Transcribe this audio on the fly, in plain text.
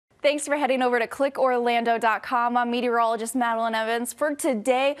Thanks for heading over to clickorlando.com. I'm meteorologist Madeline Evans. For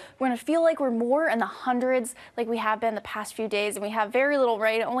today, we're going to feel like we're more in the hundreds like we have been the past few days, and we have very little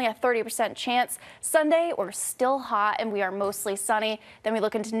rain, only a 30% chance. Sunday, we're still hot and we are mostly sunny. Then we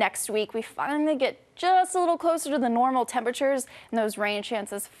look into next week. We finally get just a little closer to the normal temperatures, and those rain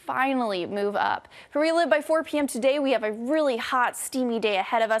chances finally move up. For where we live by 4 p.m. today, we have a really hot, steamy day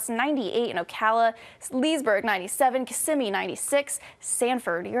ahead of us. 98 in Ocala, Leesburg 97, Kissimmee 96,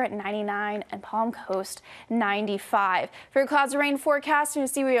 Sanford you're at 99, and Palm Coast 95. For your clouds of rain forecast, you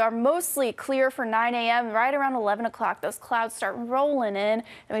see we are mostly clear for 9 a.m. Right around 11 o'clock, those clouds start rolling in,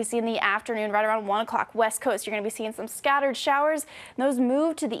 and we see in the afternoon right around 1 o'clock west coast you're going to be seeing some scattered showers, and those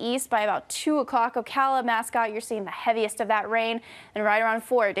move to the east by about 2 o'clock. Ocala, Mascot, you're seeing the heaviest of that rain, and right around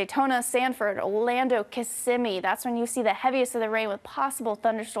 4, Daytona, Sanford, Orlando, Kissimmee, that's when you see the heaviest of the rain with possible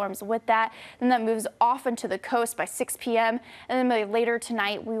thunderstorms with that. Then that moves off into the coast by 6 p.m. and then by later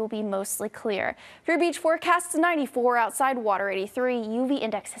tonight we will be mostly clear. For your beach forecast, 94 outside, water 83, UV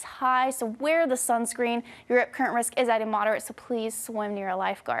index is high, so wear the sunscreen. Your current risk is at a moderate, so please swim near a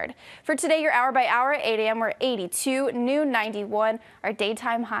lifeguard. For today, your hour by hour, 8 a.m. we're 82, noon 91, our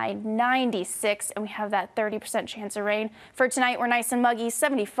daytime high 96, and we have that 30% chance of rain. For tonight, we're nice and muggy,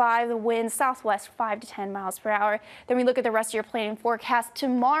 75, the wind southwest 5 to 10 miles per hour. Then we look at the rest of your planning forecast.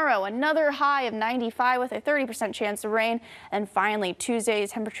 Tomorrow, another high of 95 with a 30% chance of rain. And finally, Tuesday,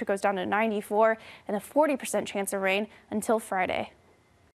 temperature goes down to 94 and a 40% chance of rain until Friday.